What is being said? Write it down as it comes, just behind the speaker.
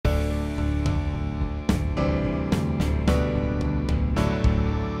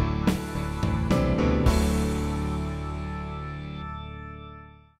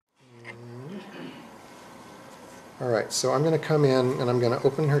Alright, so I'm going to come in and I'm going to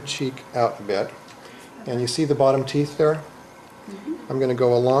open her cheek out a bit. And you see the bottom teeth there? Mm-hmm. I'm going to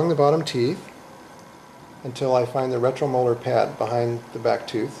go along the bottom teeth until I find the retromolar pad behind the back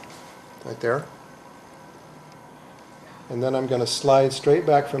tooth, right there. And then I'm going to slide straight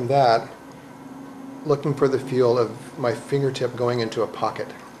back from that, looking for the feel of my fingertip going into a pocket.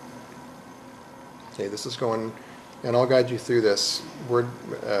 Okay, this is going, and I'll guide you through this. Word,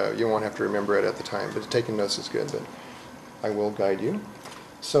 you won't have to remember it at the time, but taking notes is good, but I will guide you.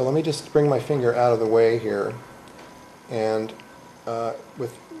 So let me just bring my finger out of the way here, and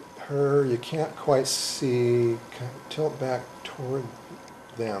with her, you can't quite see, tilt back toward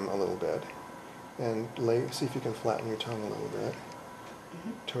them a little bit, and see if you can flatten your tongue a little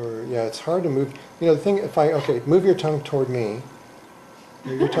bit. Yeah, it's hard to move. You know, the thing, okay, move your tongue toward me.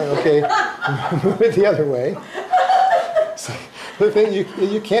 Move your tongue, okay, move it the other way. So, the thing,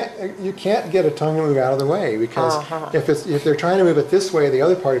 you can't get a tongue to move out of the way, because if they're trying to move it this way, the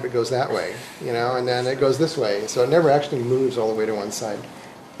other part of it goes that way, you know, and then it goes this way, so it never actually moves all the way to one side.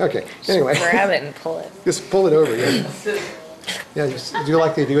 Okay, anyway. Just grab it and pull it. Just pull it over, yeah. Yeah, just do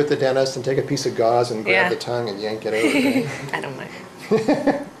like they do at the dentist and take a piece of gauze and grab the tongue and yank it over. Right? I don't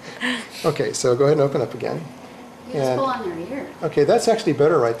mind. Okay, so go ahead and open up again. You just pull on their ear. Okay, that's actually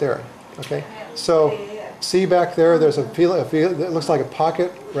better right there. Okay, so see back there, there's a feel, it looks like a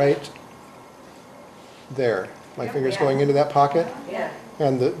pocket right there. My finger's going into that pocket. Yeah.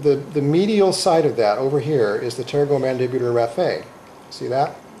 And the medial side of that over here is the pterygomandibular raphe. See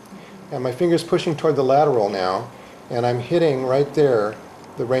that? And my finger's pushing toward the lateral now, and I'm hitting right there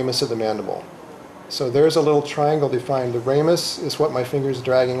the ramus of the mandible. So there's a little triangle defined. The ramus is what my finger's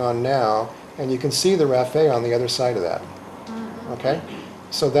dragging on now, and you can see the raphe on the other side of that. Okay?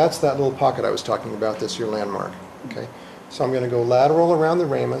 So that's that little pocket I was talking about. That's your landmark. Okay? So I'm going to go lateral around the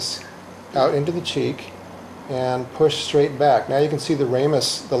ramus, out into the cheek, and push straight back. Now you can see the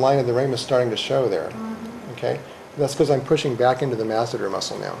ramus, the line of the ramus starting to show there. Okay? That's because I'm pushing back into the masseter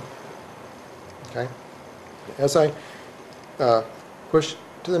muscle now. Okay? As I push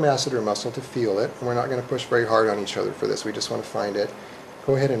to the masseter muscle to feel it, and we're not going to push very hard on each other for this, we just want to find it.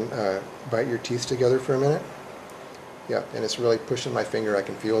 Go ahead and bite your teeth together for a minute. Yeah, and it's really pushing my finger, I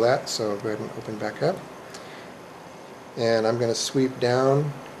can feel that, so go ahead and open back up. And I'm going to sweep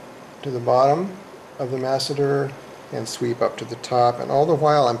down to the bottom of the masseter and sweep up to the top, and all the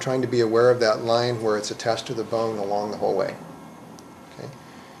while I'm trying to be aware of that line where it's attached to the bone along the whole way. Okay.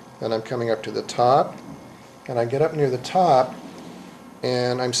 Then I'm coming up to the top, and I get up near the top,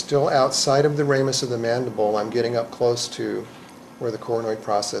 and I'm still outside of the ramus of the mandible. I'm getting up close to where the coronoid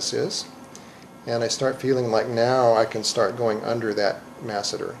process is, and I start feeling like now I can start going under that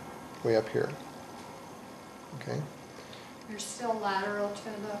masseter, way up here. Okay. You're still lateral to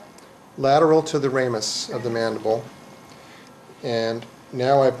the... Lateral to the ramus of the mandible, and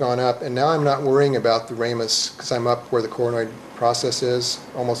now I've gone up, and now I'm not worrying about the ramus because I'm up where the coronoid process is,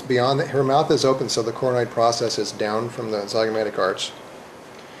 almost beyond it. Her mouth is open, so the coronoid process is down from the zygomatic arch.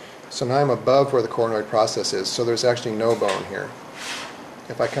 So now I'm above where the coronoid process is, so there's actually no bone here.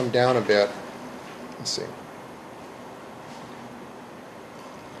 If I come down a bit, let's see.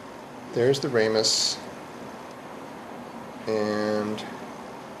 There's the ramus, and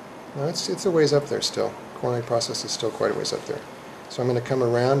no, it's a ways up there still. Coronoid process is still quite a ways up there. So I'm going to come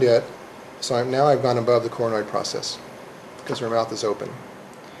around it. So now I've gone above the coronoid process because her mouth is open.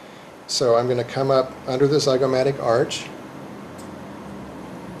 So I'm going to come up under the zygomatic arch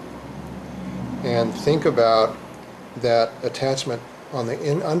and think about that attachment on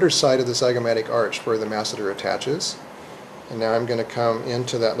the underside of the zygomatic arch where the masseter attaches. And now I'm going to come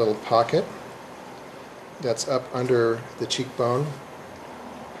into that little pocket that's up under the cheekbone,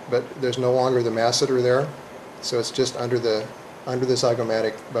 but there's no longer the masseter there, so it's just under the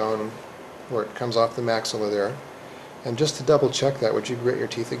zygomatic bone where it comes off the maxilla there. And just to double check that, would you grit your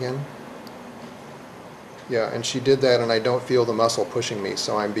teeth again? Yeah, and she did that, and I don't feel the muscle pushing me,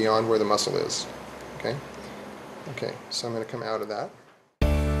 so I'm beyond where the muscle is. Okay? Okay, so I'm going to come out of that.